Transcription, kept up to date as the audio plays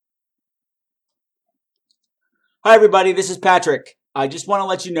Hi, everybody. This is Patrick. I just want to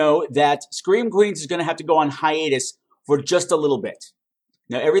let you know that Scream Queens is going to have to go on hiatus for just a little bit.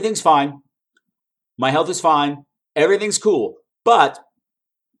 Now, everything's fine. My health is fine. Everything's cool. But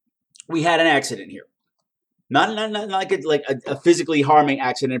we had an accident here. Not like a physically harming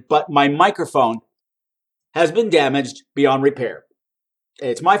accident, but my microphone has been damaged beyond repair.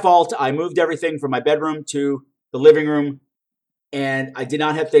 It's my fault. I moved everything from my bedroom to the living room, and I did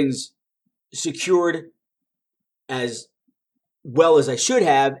not have things secured as well as I should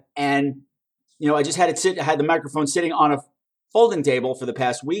have. And, I just had the microphone sitting on a folding table for the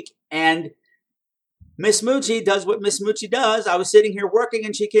past week. And Miss Moochie does what Miss Moochie does. I was sitting here working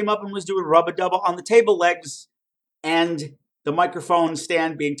and she came up and was doing rub-a-dubba on the table legs. And the microphone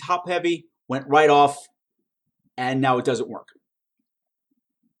stand, being top heavy, went right off. And now it doesn't work.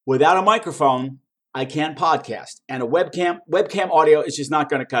 Without a microphone, I can't podcast. And a webcam audio is just not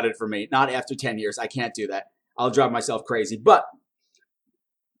going to cut it for me. Not after 10 years. I can't do that. I'll drive myself crazy. But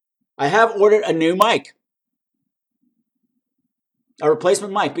I have ordered a new mic. A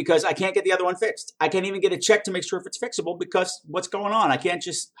replacement mic, because I can't get the other one fixed. I can't even get it checked to make sure if it's fixable, because what's going on? I can't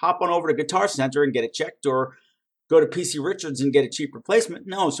just hop on over to Guitar Center and get it checked, or go to PC Richards and get a cheap replacement.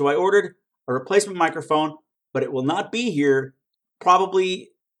 No, so I ordered a replacement microphone, but it will not be here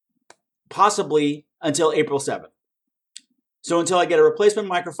possibly until April 7th. So until I get a replacement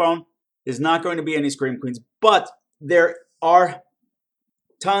microphone, there's not going to be any Scream Queens, but there are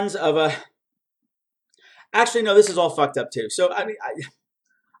tons of Actually, no, this is all fucked up too. So,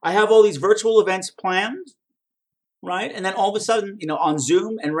 I have all these virtual events planned, right? And then all of a sudden, on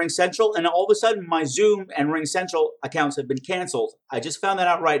Zoom and Ring Central, and all of a sudden my Zoom and Ring Central accounts have been canceled. I just found that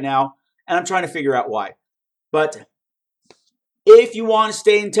out right now, and I'm trying to figure out why. But if you want to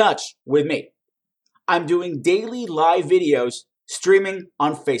stay in touch with me, I'm doing daily live videos streaming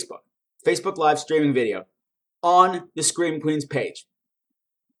on Facebook. Facebook Live streaming video on the Scream Queens page.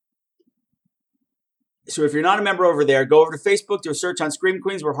 So if you're not a member over there, go over to Facebook, do a search on Scream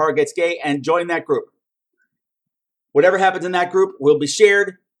Queens where Horror Gets Gay, and join that group. Whatever happens in that group will be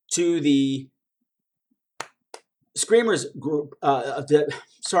shared to the Screamers group.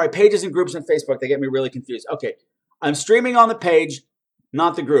 Pages and groups on Facebook. They get me really confused. Okay, I'm streaming on the page,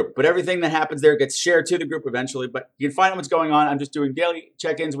 not the group. But everything that happens there gets shared to the group eventually. But you can find out what's going on. I'm just doing daily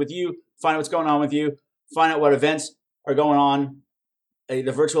check-ins with you, find out what's going on with you, find out what events are going on,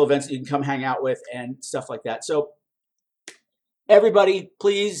 the virtual events that you can come hang out with, and stuff like that. So everybody,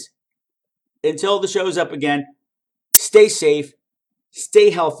 please, until the show's up again, stay safe, stay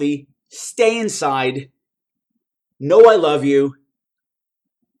healthy, stay inside, know I love you,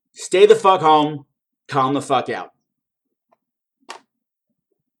 stay the fuck home, calm the fuck out.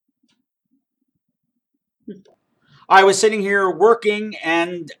 I was sitting here working,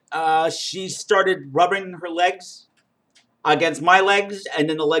 and she started rubbing her legs against my legs and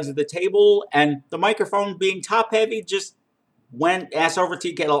then the legs of the table, and the microphone, being top heavy, just went ass over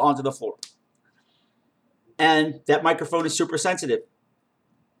tea kettle onto the floor. And that microphone is super sensitive.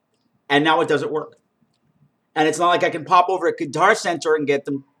 And now it doesn't work. And it's not like I can pop over at Guitar Center and get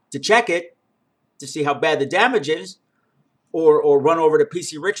them to check it to see how bad the damage is, or run over to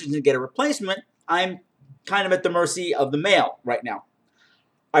PC Richards and get a replacement. I'm kind of at the mercy of the mail right now.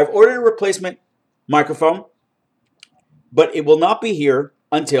 I've ordered a replacement microphone, but it will not be here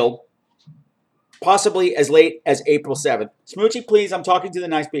until possibly as late as April 7th. Smoochie, please, I'm talking to the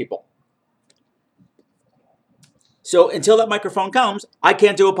nice people. So until that microphone comes, I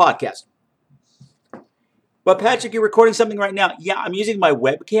can't do a podcast. But Patrick, you're recording something right now. Yeah, I'm using my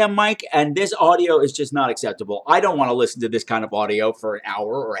webcam mic, and this audio is just not acceptable. I don't want to listen to this kind of audio for an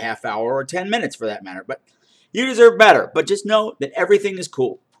hour or a half hour or 10 minutes for that matter. But you deserve better. But just know that everything is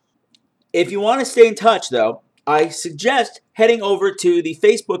cool. If you want to stay in touch, though, I suggest heading over to the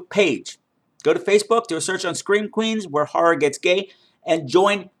Facebook page. Go to Facebook, do a search on Scream Queens where Horror Gets Gay, and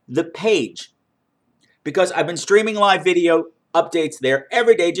join the page. Because I've been streaming live video updates there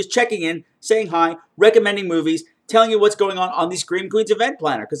every day, just checking in, saying hi, recommending movies, telling you what's going on the Scream Queens event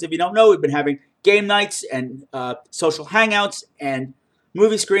planner. Because if you don't know, we've been having game nights and social hangouts and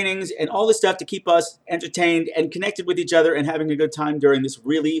movie screenings and all this stuff to keep us entertained and connected with each other and having a good time during this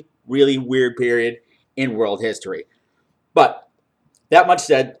really, really weird period in world history. But that much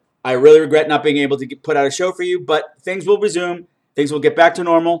said, I really regret not being able to put out a show for you, but things will resume. Things will get back to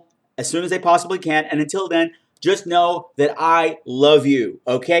normal as soon as they possibly can. And until then, just know that I love you,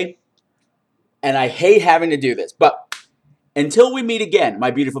 okay? And I hate having to do this. But until we meet again, my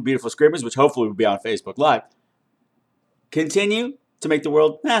beautiful, beautiful Screamers, which hopefully will be on Facebook Live, continue to make the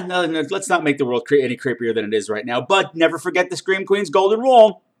world, no, let's not make the world any creepier than it is right now. But never forget the Scream Queen's golden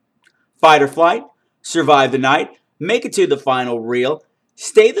rule. Fight or flight, survive the night, make it to the final reel,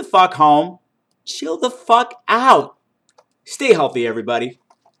 stay the fuck home, chill the fuck out. Stay healthy, everybody.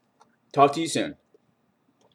 Talk to you soon.